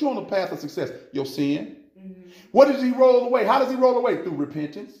 to put you on the path of success? Your sin. What does he roll away? How does he roll away? Through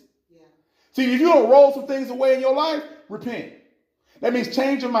repentance. See, if you don't roll some things away in your life, repent. That means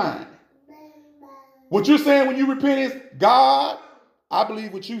change your mind. What you're saying when you repent is, God, I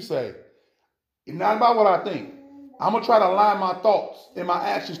believe what you say. It's not about what I think. I'm going to try to align my thoughts and my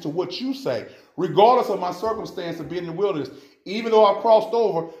actions to what you say, regardless of my circumstance of being in the wilderness. Even though I've crossed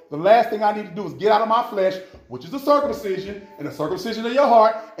over, the last thing I need to do is get out of my flesh, which is the circumcision, and the circumcision of your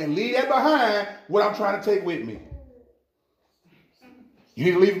heart, and leave that behind what I'm trying to take with me. You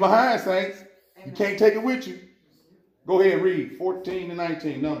need to leave it behind, saints. You can't take it with you. Go ahead, read 14 and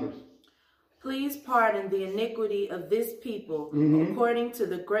 19, Numbers. Please pardon the iniquity of this people according to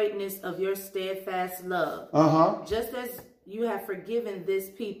the greatness of your steadfast love, just as you have forgiven this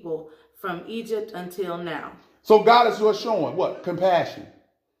people from Egypt until now. So God is just showing what? Compassion.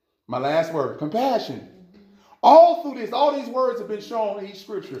 My last word, compassion. All through this, all these words have been shown in each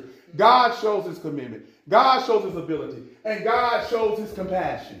scripture. God shows his commitment. God shows his ability. And God shows his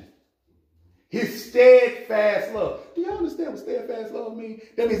compassion. His steadfast love. Do you understand what steadfast love means?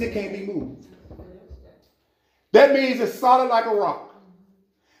 That means it can't be moved. That means it's solid like a rock.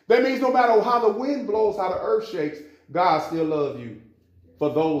 That means no matter how the wind blows, how the earth shakes, God still loves you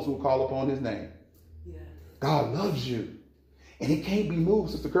for those who call upon his name. God loves you. And it can't be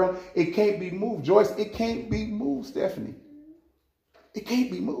moved, Sister Girl. It can't be moved. Joyce, it can't be moved, Stephanie. It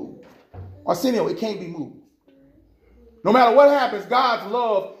can't be moved. Arsenio, it can't be moved. No matter what happens, God's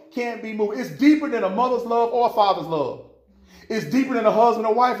love can't be moved. It's deeper than a mother's love or a father's love. It's deeper than a husband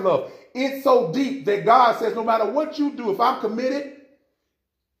or wife love. It's so deep that God says, no matter what you do, if I'm committed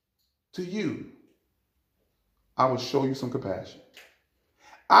to you, I will show you some compassion.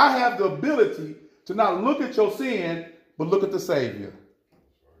 I have the ability to not look at your sin, but look at the Savior.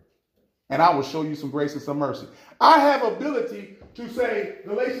 And I will show you some grace and some mercy. I have ability to say,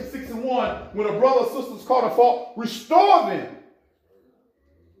 Galatians 6:1, when a brother or sister is caught in fault, restore them.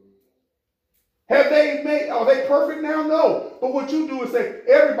 Are they perfect now? No. But what you do is say,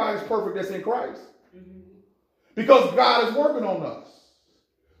 everybody's perfect that's in Christ. Because God is working on us.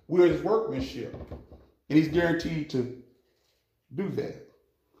 We're his workmanship. And he's guaranteed to do that.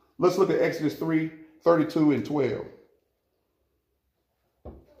 Let's look at Exodus 3:32 and 12.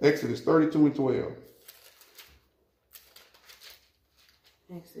 Exodus 32 and 12.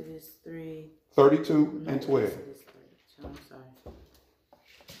 Exodus 3. 32 and 12. Exodus 32. I'm sorry.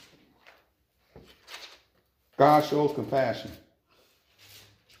 God shows compassion.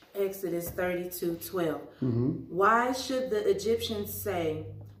 Exodus 32:12. Why should the Egyptians say,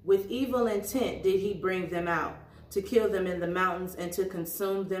 with evil intent did he bring them out, to kill them in the mountains and to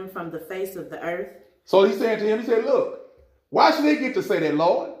consume them from the face of the earth? So he's saying to him, he said, look, why should they get to say that,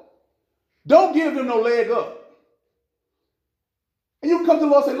 Lord? Don't give them no leg up. And you come to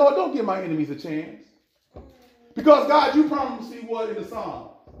the Lord and say, Lord, don't give my enemies a chance. Because God, you promised me what in the Psalm?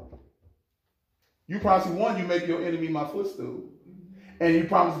 You promised me, one, you make your enemy my footstool. And you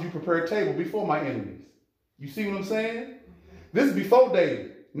promised you prepare a table before my enemies. You see what I'm saying? This is before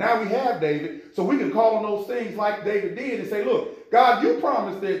David. Now we have David, so we can call on those things like David did and say, look, God, you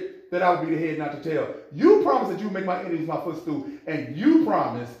promised that I would be the head, not the tail. You promised that you make my enemies my footstool. And you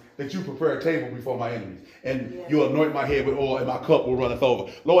promised that you prepare a table before my enemies. And you'll anoint my head with oil and my cup will runneth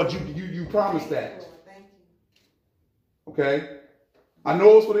over. Lord, you promised that. Thank you. Okay? I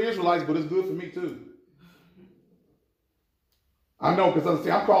know it's for the Israelites, but it's good for me too. I know, because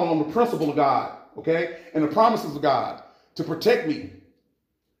I'm calling on the principle of God, okay? And the promises of God to protect me.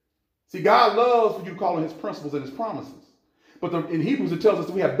 See, God loves for you to call on his principles and his promises. But in Hebrews, it tells us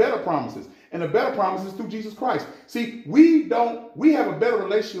that we have better promises. And the better promises through Jesus Christ. See, we have a better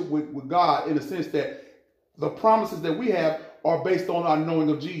relationship with God in the sense that the promises that we have are based on our knowing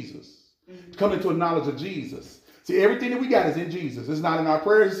of Jesus. Coming to a knowledge of Jesus. See, everything that we got is in Jesus. It's not in our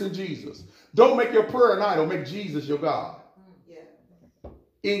prayers, it's in Jesus. Don't make your prayer an idol. Make Jesus your God.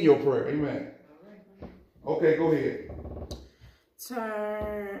 In your prayer. Amen. Okay, go ahead.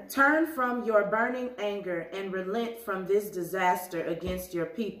 Turn from your burning anger and relent from this disaster against your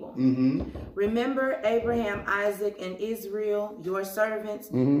people. Remember Abraham, Isaac, and Israel, your servants,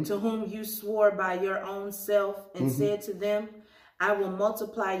 to whom you swore by your own self and said to them, I will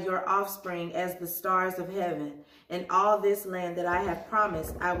multiply your offspring as the stars of heaven, and all this land that I have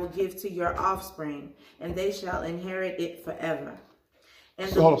promised I will give to your offspring, and they shall inherit it forever.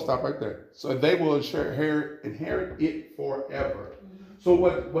 So hold on, stop right there. So they will inherit it forever. So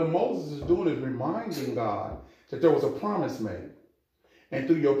what Moses is doing is reminding God that there was a promise made. And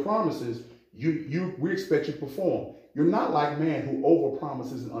through your promises, we expect you to perform. You're not like man who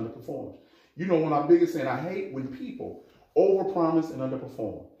overpromises and underperforms. You know, one of our biggest sin, I hate when people overpromise and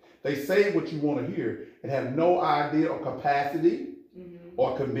underperform. They say what you want to hear and have no idea or capacity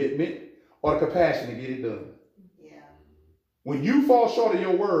or commitment or compassion to get it done. When you fall short of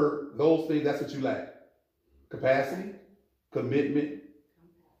your word, those things, that's what you lack. Capacity, commitment,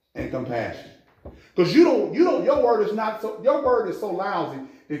 and compassion. Because your word is so lousy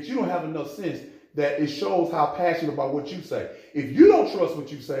that you don't have enough sense that it shows how passionate about what you say. If you don't trust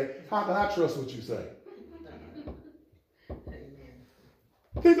what you say, how can I trust what you say?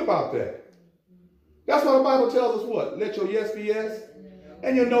 Think about that. That's why the Bible tells us what? Let your yes be yes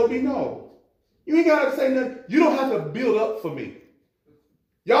and your no be no. You ain't got to say nothing. You don't have to build up for me.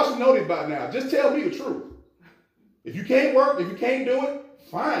 Y'all should know this by now. Just tell me the truth. If you can't work, if you can't do it,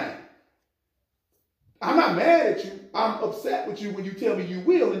 fine. I'm not mad at you. I'm upset with you when you tell me you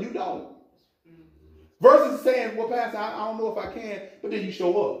will and you don't. Versus saying, well, Pastor, I don't know if I can, but then you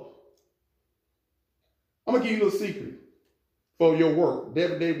show up. I'm going to give you a little secret for your work,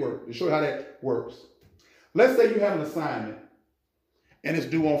 everyday work, to show you how that works. Let's say you have an assignment and it's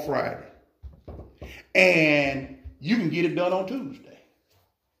due on Friday. And you can get it done on Tuesday.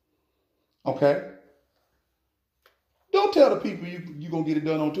 Okay? Don't tell the people you're going to get it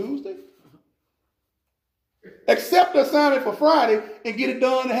done on Tuesday. Accept the assignment for Friday and get it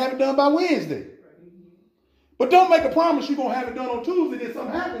done and have it done by Wednesday. But don't make a promise you're going to have it done on Tuesday, then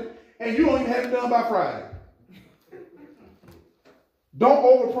something happens and you don't even have it done by Friday. Don't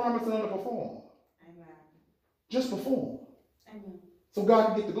overpromise and underperform. Just perform. So God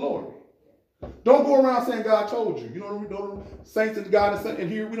can get the glory. Don't go around saying God told you. You know, saints and God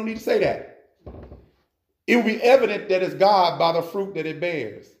and here, we don't need to say that. It will be evident that it's God by the fruit that it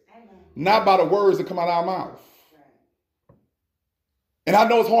bears. Amen. Not by the words that come out of our mouth. And I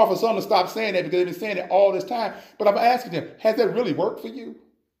know it's hard for some to stop saying that because they've been saying it all this time. But I'm asking them, has that really worked for you?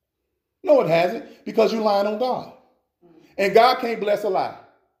 No, it hasn't, because you're lying on God. And God can't bless a lie.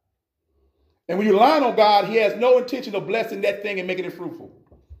 And when you're lying on God, he has no intention of blessing that thing and making it fruitful.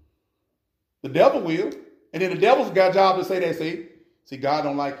 The devil will. And then the devil's got a job to say that, see, God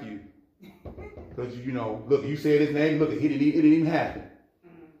don't like you. Because, look, you said his name, look, it didn't even happen.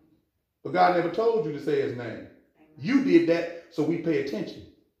 But God never told you to say his name. You did that, so we pay attention.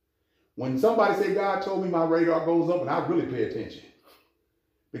 When somebody say God told me, my radar goes up and I really pay attention.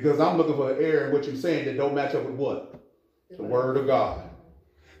 Because I'm looking for an error in what you're saying that don't match up with what? The word of God.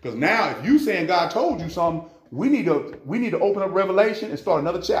 Because now if you saying God told you something, we need to open up Revelation and start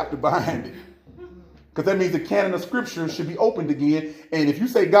another chapter behind it. Because that means the canon of scripture should be opened again. And if you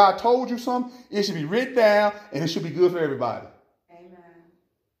say God told you something, it should be written down and it should be good for everybody. Amen.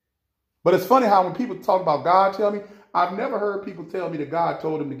 But it's funny how when people talk about God tell me, I've never heard people tell me that God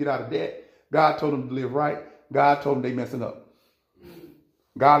told them to get out of debt. God told them to live right. God told them they messing up.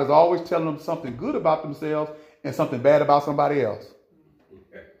 God is always telling them something good about themselves and something bad about somebody else.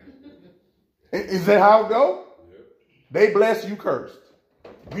 Is that how it goes? They blessed, you cursed.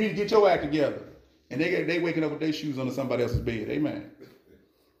 You need to get your act together. And they waking up with their shoes under somebody else's bed. Amen.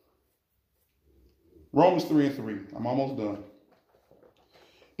 Romans 3:3. I'm almost done.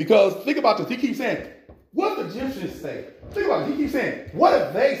 Because think about this. He keeps saying, what the Egyptians say. Think about it. He keeps saying, what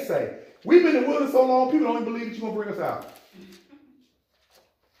if they say? We've been in the wilderness so long, people don't even believe that you're going to bring us out.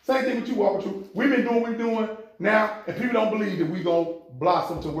 Same thing with you, Walker True. We've been doing what we're doing now, and people don't believe that we're going to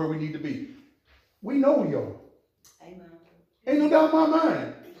blossom to where we need to be. We know we are. Amen. Ain't no doubt in my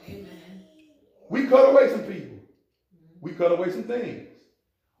mind. Amen. We cut away some people. We cut away some things.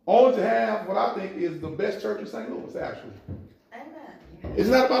 Only to have what I think is the best church in St. Louis, actually. Amen. It's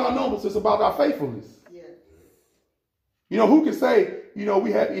not about our numbers, it's about our faithfulness. Yeah. Who can say,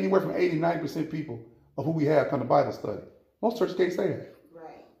 we have anywhere from 80, 90% people of who we have come to Bible study? Most churches can't say that.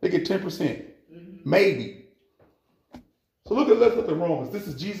 Right. They get 10%, maybe. So let's look at Romans. This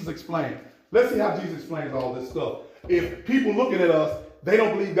is Jesus explained. Let's see how Jesus explains all this stuff. If people looking at us, they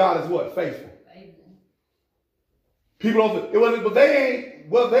don't believe God is what? Faithful. People don't, but they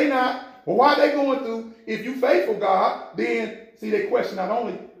ain't, they not. Well, why are they going through? If you faithful, God, then see they question not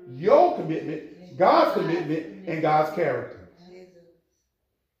only your commitment, God's commitment, and God's character,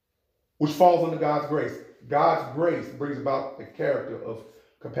 which falls under God's grace. God's grace brings about the character of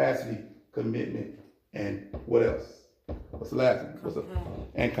capacity, commitment, and what else? What's the last one?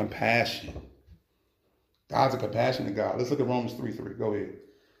 And compassion. God's a compassionate God. Let's look at Romans 3:3. Go ahead.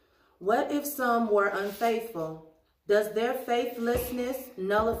 What if some were unfaithful? Does their faithlessness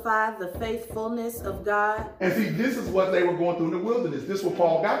nullify the faithfulness of God? And see, this is what they were going through in the wilderness. This is where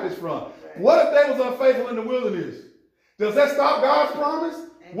Paul got this from. What if they was unfaithful in the wilderness? Does that stop God's promise?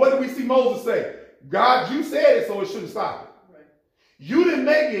 What did we see Moses say? God, you said it, so it shouldn't stop it. Right. You didn't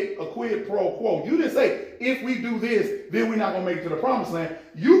make it a quid pro quo. You didn't say, if we do this, then we're not going to make it to the promised land.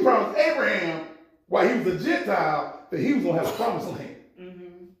 You promised Abraham, while he was a Gentile, that he was going to have a promised land.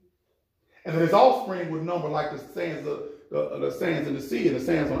 And that his offspring would number like the sands the sands in the sea and the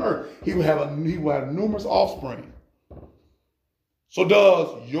sands on earth. He would have numerous offspring. So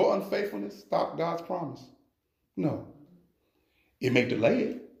does your unfaithfulness stop God's promise? No. It may delay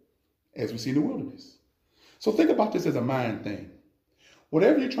it, as we see in the wilderness. So think about this as a mind thing.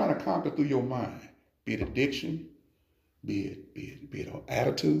 Whatever you're trying to conquer through your mind, be it addiction, be it an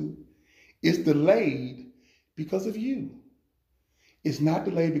attitude, it's delayed because of you. It's not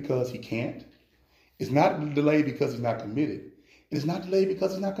delayed because he can't. It's not delayed because he's not committed. It's not delayed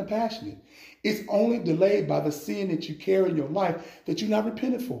because he's not compassionate. It's only delayed by the sin that you carry in your life that you're not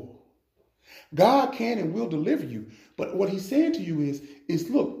repentant for. God can and will deliver you. But what he's saying to you is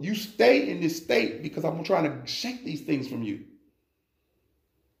look, you stay in this state because I'm trying to shake these things from you.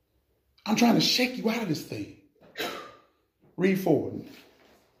 I'm trying to shake you out of this thing. Read forward.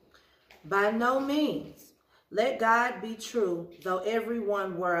 By no means. Let God be true, though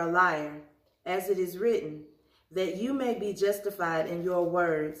everyone were a liar, as it is written, that you may be justified in your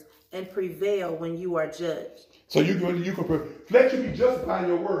words and prevail when you are judged. So you can let you be justified in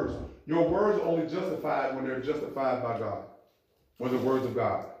your words. Your words are only justified when they're justified by God, when the words of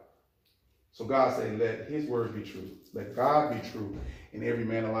God. So God said, let his words be true. Let God be true and every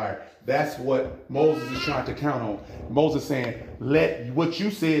man a liar. That's what Moses is trying to count on. Moses saying, let what you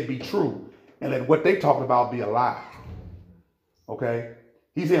said be true. And let what they talking about be a lie. Okay?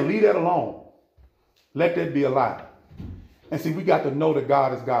 He's saying, leave that alone. Let that be a lie. And see, we got to know that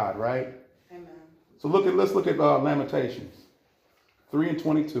God is God, right? Amen. So let's look at Lamentations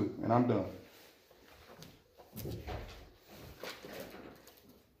 3:22, and I'm done.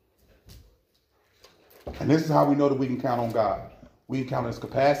 And this is how we know that we can count on God. We can count on his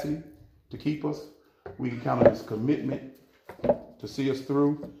capacity to keep us. We can count on his commitment to see us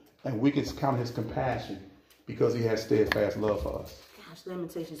through. And we can count on his compassion because he has steadfast love for us. Gosh,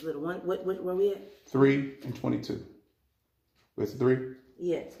 Lamentations little one. Where we at? 3:22. It's 3?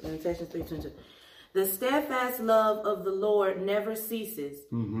 Yes, Lamentations 3:22. The steadfast love of the Lord never ceases.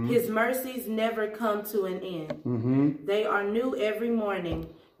 Mm-hmm. His mercies never come to an end. Mm-hmm. They are new every morning.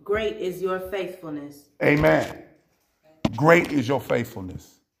 Great is your faithfulness. Amen. Great is your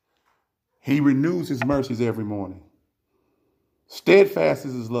faithfulness. He renews his mercies every morning. Steadfast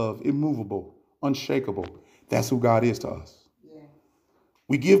is his love, immovable, unshakable. That's who God is to us. Yeah.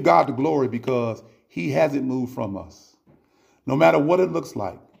 We give God the glory because he hasn't moved from us. No matter what it looks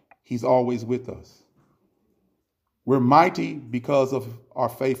like, he's always with us. We're mighty because of our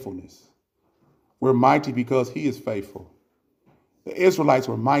faithfulness. We're mighty because he is faithful. The Israelites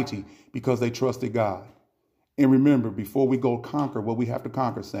were mighty because they trusted God. And remember, before we go conquer what we have to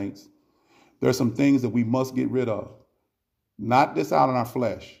conquer, saints, there are some things that we must get rid of. Not just out in our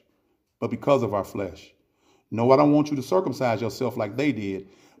flesh, but because of our flesh. No, I don't want you to circumcise yourself like they did,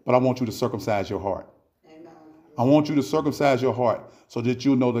 but I want you to circumcise your heart. Amen. I want you to circumcise your heart so that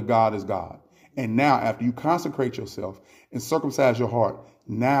you know that God is God. And now, after you consecrate yourself and circumcise your heart,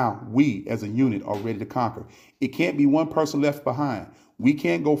 now we as a unit are ready to conquer. It can't be one person left behind. We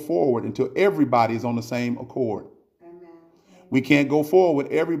can't go forward until everybody is on the same accord. Amen. We can't go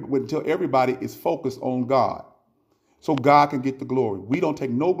forward until everybody is focused on God, so God can get the glory. We don't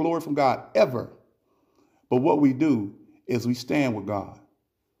take no glory from God ever. But what we do is we stand with God.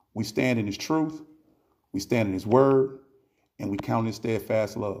 We stand in his truth. We stand in his word. And we count his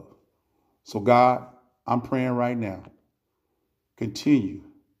steadfast love. So God, I'm praying right now. Continue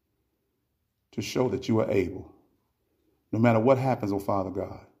to show that you are able. No matter what happens, oh Father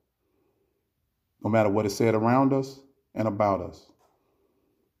God. No matter what is said around us and about us.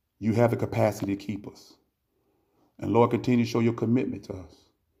 You have the capacity to keep us. And Lord, continue to show your commitment to us.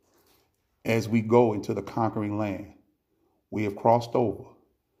 As we go into the conquering land, we have crossed over.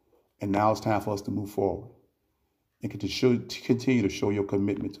 And now it's time for us to move forward. And continue to show your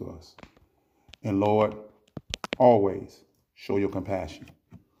commitment to us. And Lord, always show your compassion.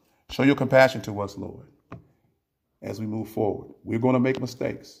 Show your compassion to us, Lord, as we move forward. We're going to make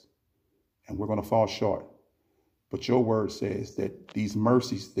mistakes and we're going to fall short. But your word says that these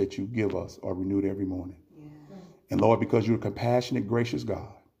mercies that you give us are renewed every morning. Yeah. And Lord, because you're a compassionate, gracious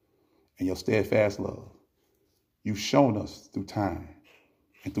God and your steadfast love, you've shown us through time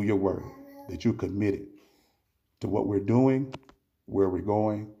and through your word that you're committed to what we're doing, where we're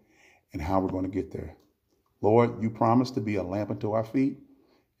going, and how we're going to get there. Lord, you promised to be a lamp unto our feet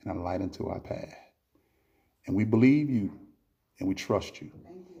and a light unto our path. And we believe you, and we trust you,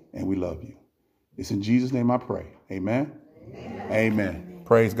 and we love you. It's in Jesus' name I pray. Amen? Amen. Amen.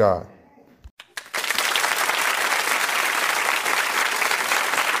 Praise God.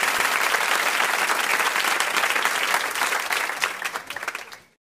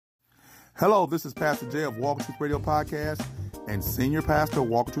 Hello, this is Pastor Jay of Walk Truth Radio Podcast and Senior Pastor of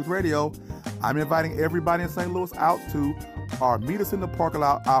Walk Truth Radio. I'm inviting everybody in St. Louis out to our Meet Us in the Parking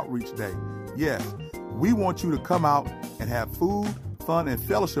Lot Outreach Day. Yes, we want you to come out and have food, fun, and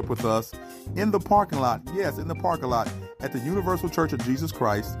fellowship with us in the parking lot. Yes, in the parking lot at the Universal Church of Jesus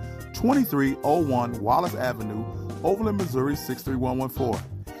Christ, 2301 Wallace Avenue, Overland, Missouri, 63114.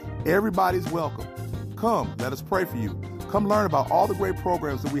 Everybody's welcome. Come, let us pray for you. Come learn about all the great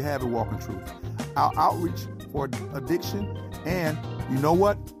programs that we have in Walking Truth. Our outreach for addiction, and you know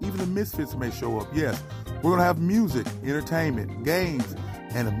what? Even the misfits may show up. Yes, we're going to have music, entertainment, games,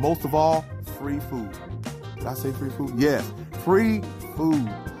 and most of all, free food. Did I say free food? Yes, free food.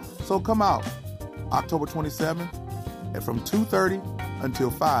 So come out October 27th and from 2:30 until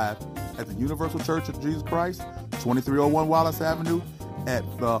 5 at the Universal Church of Jesus Christ, 2301 Wallace Avenue at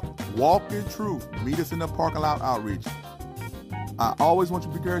the Walk in Truth. Meet us in the parking lot outreach. I always want you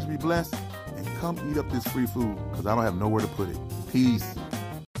to be encouraged to be blessed and come eat up this free food because I don't have nowhere to put it. Peace.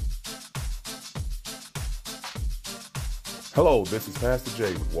 Hello, this is Pastor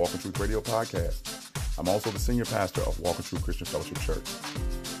Jay with Walk in Truth Radio Podcast. I'm also the senior pastor of Walk in Truth Christian Fellowship Church.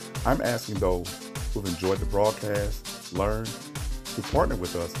 I'm asking those who have enjoyed the broadcast, learned, to partner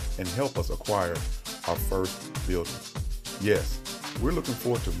with us and help us acquire our first building. Yes, we're looking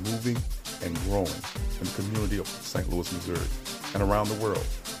forward to moving and growing in the community of St. Louis, Missouri, and around the world.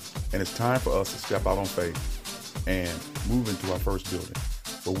 And it's time for us to step out on faith and move into our first building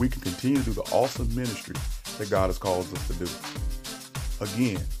where we can continue to do the awesome ministry that God has called us to do.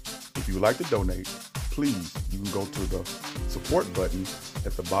 Again, if you would like to donate, please, you can go to the support button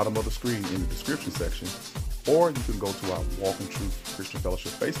at the bottom of the screen in the description section, or you can go to our Walk in Truth Christian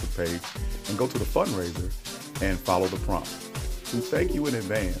Fellowship Facebook page and go to the fundraiser and follow the prompts. We thank you in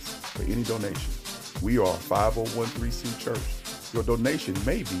advance for any donation. We are a 501(c)(3) church. Your donation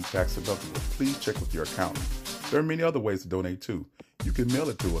may be tax deductible. Please check with your accountant. There are many other ways to donate too. You can mail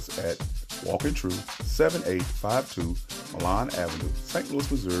it to us at Walk in Truth, 7852 Milan Avenue, St.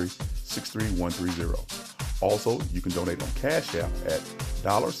 Louis, Missouri, 63130. Also, you can donate on Cash App at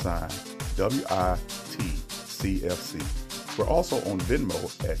 $WITCFC. We're also on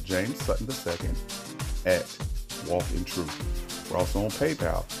Venmo at James Sutton II at Walk in Truth. We're also on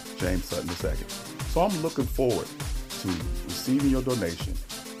PayPal, James Sutton II. So I'm looking forward to receiving your donation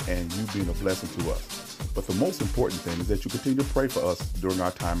and you being a blessing to us. But the most important thing is that you continue to pray for us during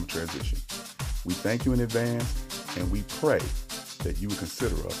our time of transition. We thank you in advance, and we pray that you would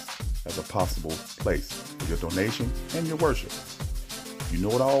consider us as a possible place for your donation and your worship. You know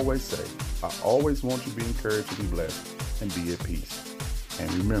what I always say. I always want you to be encouraged, to be blessed, and be at peace.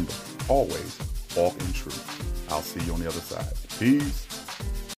 And remember, always walk in truth. I'll see you on the other side. Peace.